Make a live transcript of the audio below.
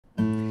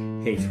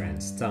Hey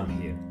friends, Tom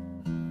here.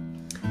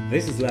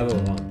 This is level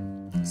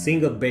 1,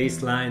 single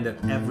bass line that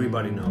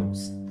everybody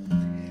knows.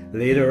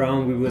 Later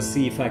on we will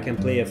see if I can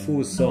play a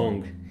full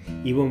song,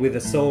 even with a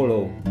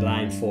solo,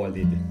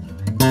 blindfolded.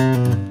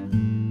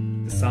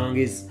 The song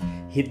is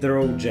Hit the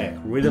Road Jack,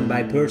 written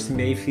by Percy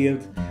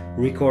Mayfield,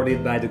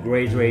 recorded by the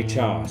great Ray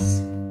Charles.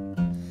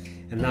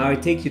 And now I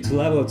take you to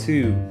level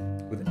 2,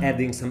 with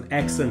adding some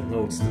accent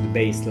notes to the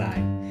bass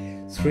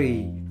line.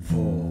 3,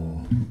 4.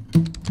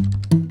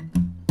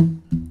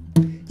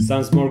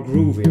 Sounds more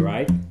groovy,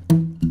 right?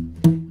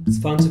 It's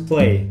fun to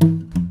play.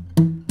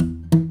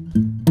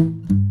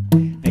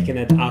 I can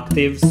add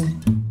octaves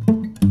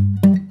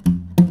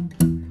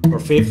or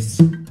fifths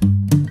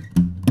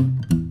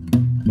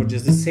or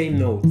just the same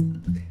note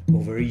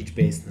over each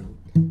bass note.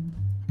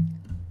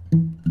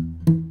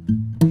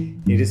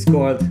 It is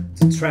called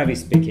the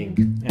Travis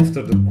picking,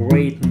 after the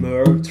great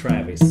Merle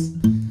Travis.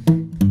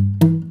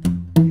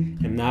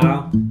 And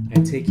now I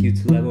take you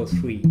to level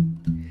 3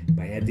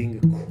 by adding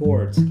a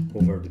chord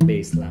over the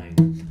bass line.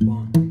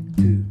 1,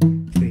 2,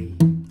 3,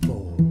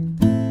 4.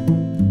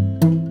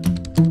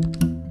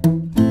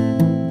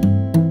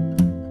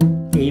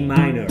 A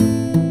minor,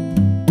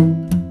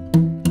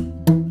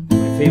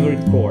 my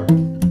favorite chord,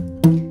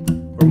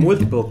 or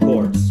multiple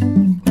chords.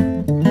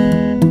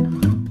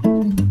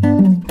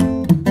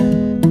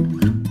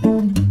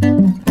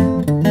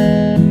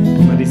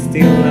 But it's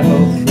still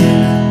level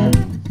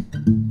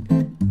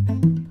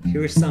 3.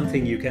 Here is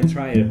something you can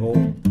try at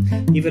home,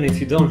 even if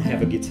you don't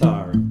have a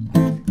guitar.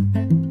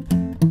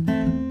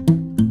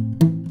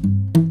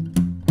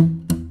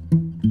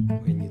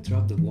 When you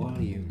drop the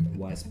volume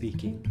while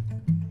speaking,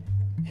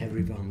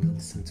 everyone will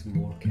listen to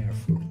more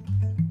carefully.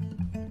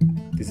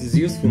 This is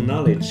useful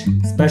knowledge,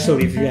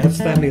 especially if you have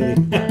family.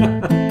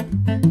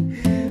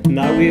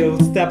 Now we'll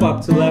step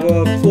up to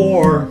level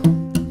 4.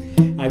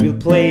 I will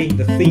play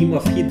the theme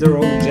of Hit the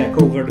Road Jack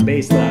over the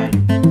bass line.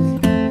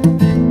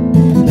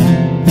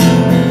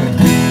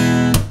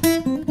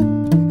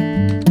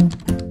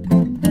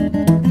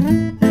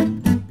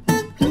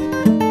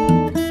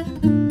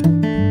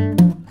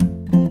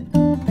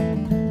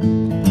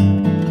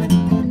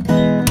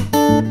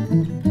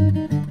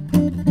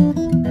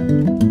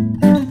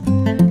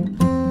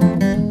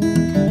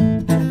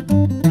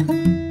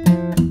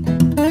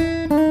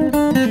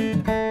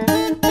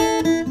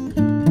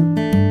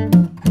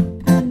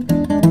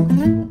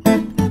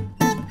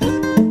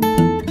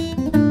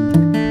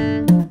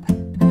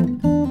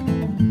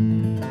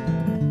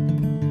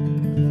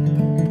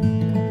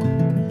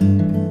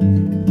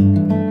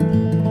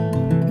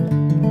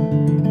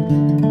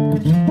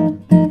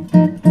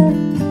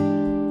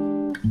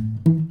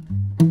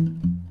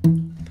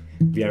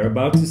 We are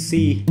about to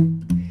see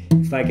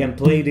if I can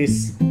play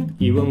this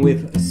even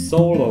with a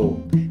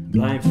solo,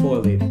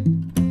 blindfolded.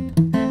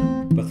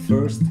 But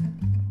first,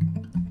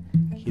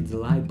 hit the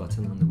like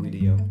button on the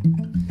video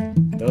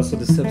and also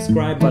the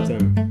subscribe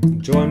button.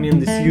 Join me on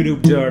this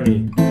YouTube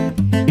journey.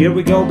 Here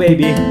we go,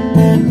 baby.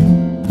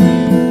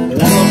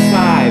 Level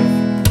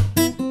 5.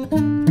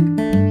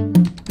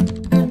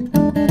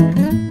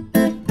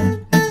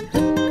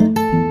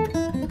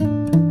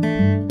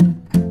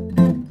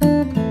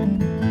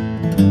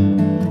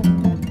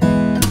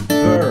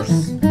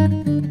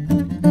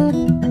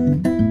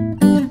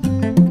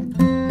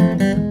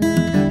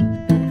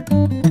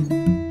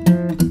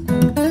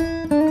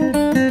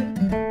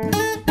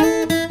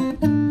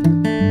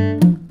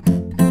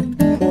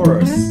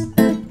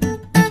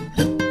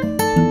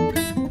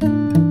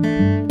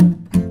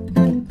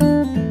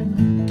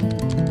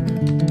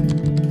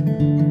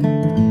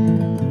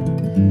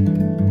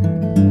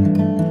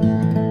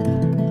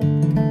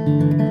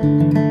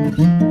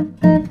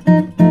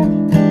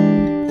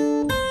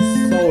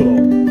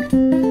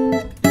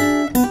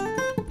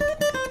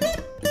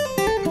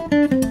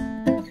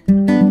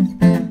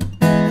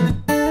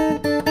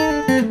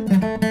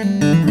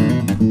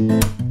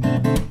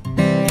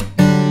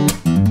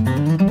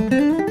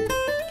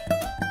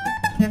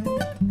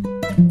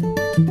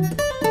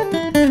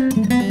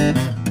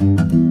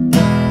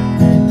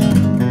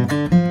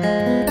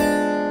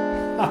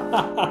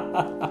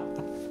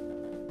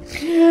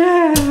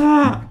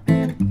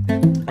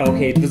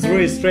 Okay, it was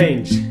really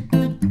strange.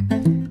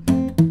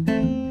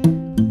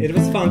 It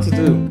was fun to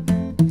do.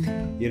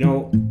 You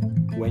know,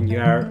 when you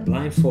are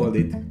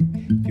blindfolded,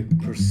 you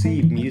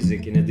perceive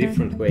music in a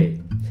different way.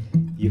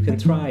 You can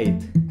try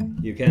it.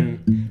 You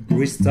can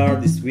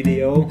restart this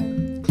video,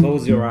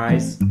 close your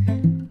eyes,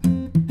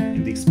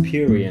 and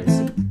experience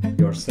it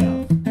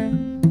yourself.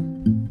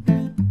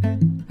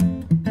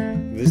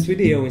 If this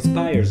video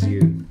inspires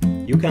you,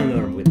 you can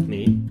learn with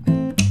me.